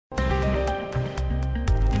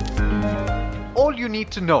all you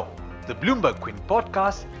need to know. The Bloomberg Quint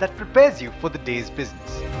podcast that prepares you for the day's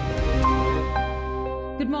business.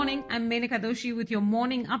 Good morning, I'm Menaka Doshi with your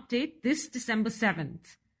morning update this December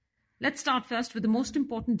 7th. Let's start first with the most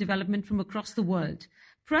important development from across the world.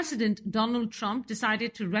 President Donald Trump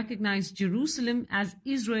decided to recognize Jerusalem as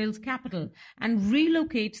Israel's capital and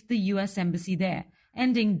relocate the U.S. embassy there,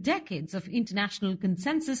 ending decades of international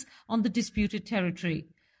consensus on the disputed territory.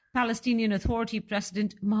 Palestinian Authority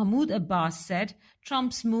President Mahmoud Abbas said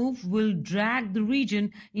Trump's move will drag the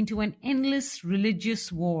region into an endless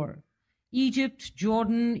religious war. Egypt,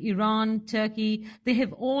 Jordan, Iran, Turkey, they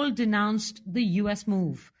have all denounced the U.S.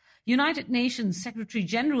 move. United Nations Secretary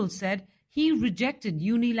General said he rejected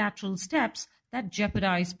unilateral steps that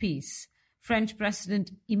jeopardize peace. French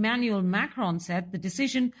President Emmanuel Macron said the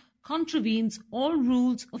decision contravenes all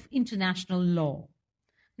rules of international law.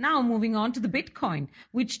 Now moving on to the Bitcoin,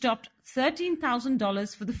 which topped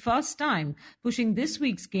 $13,000 for the first time, pushing this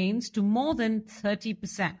week's gains to more than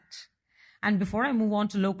 30%. And before I move on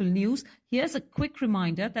to local news, here's a quick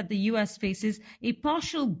reminder that the U.S. faces a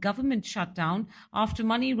partial government shutdown after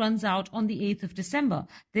money runs out on the 8th of December.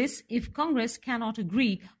 This if Congress cannot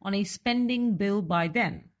agree on a spending bill by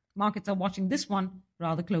then. Markets are watching this one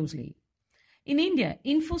rather closely. In India,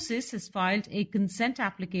 Infosys has filed a consent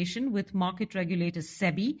application with market regulator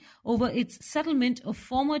SEBI over its settlement of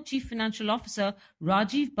former Chief Financial Officer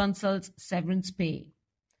Rajiv Bansal's severance pay.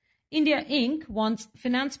 India Inc. wants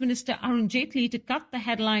Finance Minister Arun Jaitley to cut the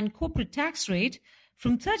headline corporate tax rate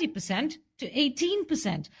from 30% to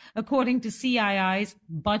 18%, according to CII's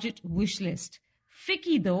budget wish list.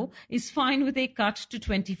 FICCI, though, is fine with a cut to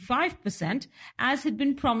 25%, as had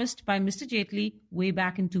been promised by Mr. Jaitley way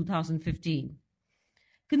back in 2015.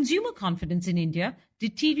 Consumer confidence in India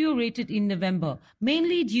deteriorated in November,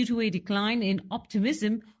 mainly due to a decline in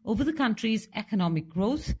optimism over the country's economic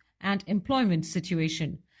growth and employment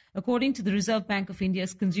situation. According to the Reserve Bank of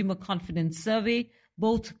India's Consumer Confidence Survey,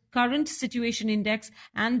 both Current Situation Index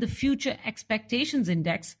and the Future Expectations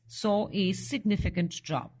Index saw a significant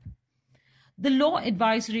drop. The Law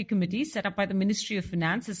Advisory Committee set up by the Ministry of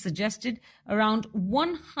Finance has suggested around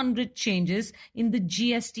 100 changes in the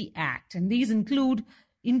GST Act, and these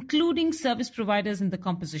including service providers in the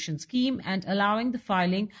composition scheme and allowing the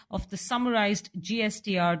filing of the summarized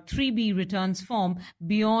GSTR 3B returns form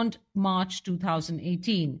beyond March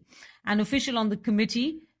 2018. An official on the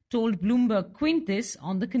committee told Bloomberg Quint this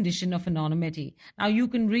on the condition of anonymity. Now, you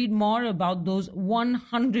can read more about those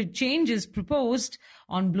 100 changes proposed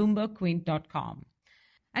on BloombergQuint.com.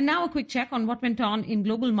 And now a quick check on what went on in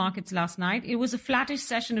global markets last night. It was a flattish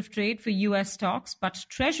session of trade for U.S. stocks, but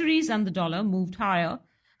treasuries and the dollar moved higher.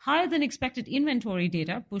 Higher than expected inventory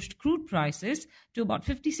data pushed crude prices to about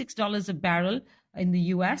 $56 a barrel in the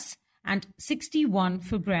U.S. and $61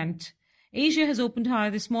 for Brent. Asia has opened higher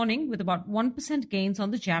this morning with about 1% gains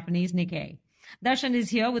on the Japanese Nikkei. Darshan is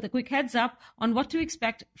here with a quick heads up on what to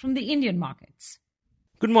expect from the Indian markets.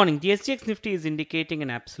 Good morning. The SGX Nifty is indicating an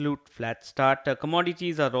absolute flat start.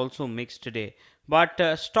 Commodities are also mixed today. But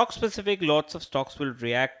stock-specific, lots of stocks will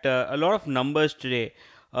react. A lot of numbers today.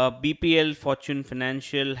 BPL, Fortune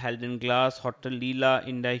Financial, Halden Glass, Hotel Leela,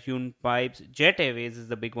 Indahune Pipes, Jet Airways is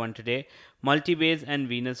the big one today, Multibase and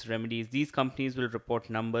Venus Remedies. These companies will report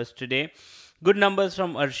numbers today. Good numbers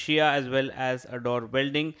from Arshia as well as Adore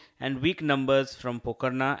Welding, and weak numbers from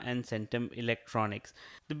Pokarna and Centum Electronics.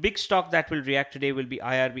 The big stock that will react today will be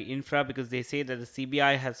IRB Infra, because they say that the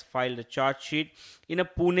CBI has filed a charge sheet in a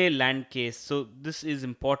Pune land case. So this is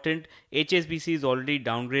important. HSBC has already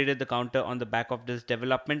downgraded the counter on the back of this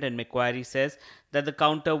development, and Macquarie says that the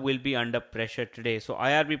counter will be under pressure today. So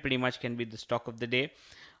IRB pretty much can be the stock of the day.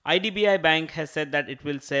 IDBI Bank has said that it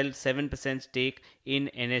will sell 7% stake in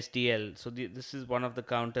NSDL. So this is one of the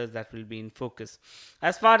counters that will be in focus.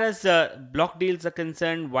 As far as block deals are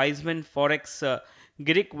concerned, Wiseman Forex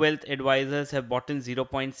Girik Wealth Advisors have bought in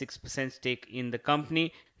 0.6% stake in the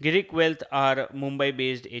company. Girik Wealth are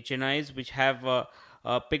Mumbai-based HNIs which have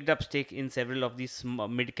picked up stake in several of these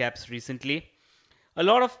mid-caps recently. A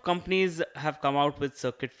lot of companies have come out with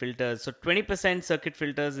circuit filters. So 20% circuit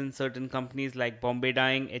filters in certain companies like Bombay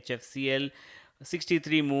Dyeing, HFCL,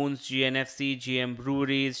 63 Moons, GNFC, GM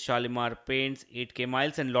Breweries, Shalimar Paints, 8K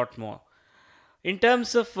Miles and lot more. In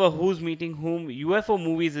terms of who's meeting whom, UFO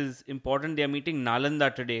Movies is important. They are meeting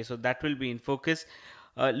Nalanda today, so that will be in focus.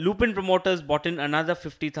 Lupin Promoters bought in another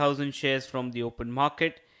 50,000 shares from the open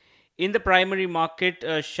market. In the primary market,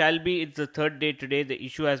 Shalby, it's the third day today. The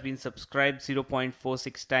issue has been subscribed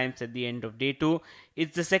 0.46 times at the end of day 2.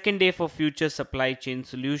 It's the second day for Future Supply Chain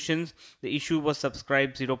Solutions. The issue was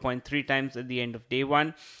subscribed 0.3 times at the end of day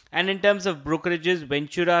 1. And in terms of brokerages,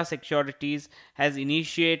 Ventura Securities has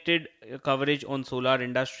initiated coverage on solar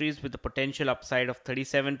industries with a potential upside of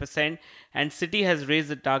 37%. And Citi has raised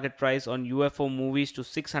the target price on UFO movies to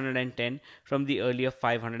 610 from the earlier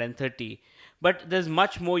 530. But there's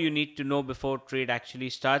much more you need to know before trade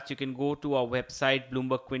actually starts. You can go to our website,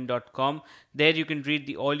 bloombergquint.com. There you can read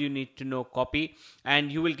the all you need to know copy,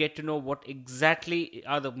 and you will get to know what exactly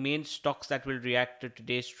are the main stocks that will react to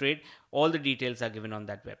today's trade. All the details are given on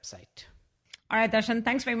that website. All right, Darshan,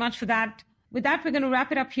 thanks very much for that. With that, we're going to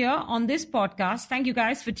wrap it up here on this podcast. Thank you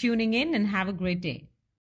guys for tuning in and have a great day.